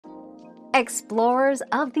Explorers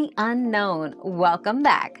of the unknown, welcome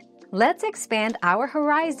back. Let's expand our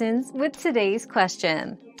horizons with today's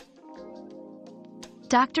question.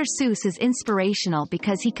 Dr. Seuss is inspirational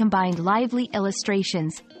because he combined lively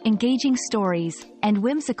illustrations, engaging stories, and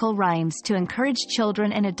whimsical rhymes to encourage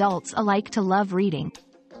children and adults alike to love reading.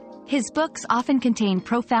 His books often contain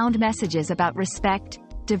profound messages about respect,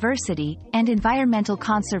 diversity, and environmental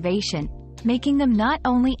conservation, making them not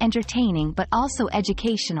only entertaining but also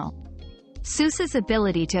educational. Seuss's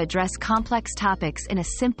ability to address complex topics in a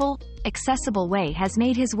simple, accessible way has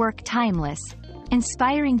made his work timeless,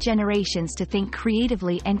 inspiring generations to think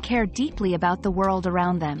creatively and care deeply about the world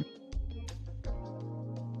around them.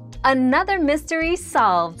 Another mystery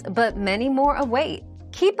solved, but many more await.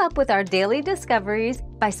 Keep up with our daily discoveries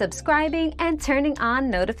by subscribing and turning on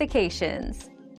notifications.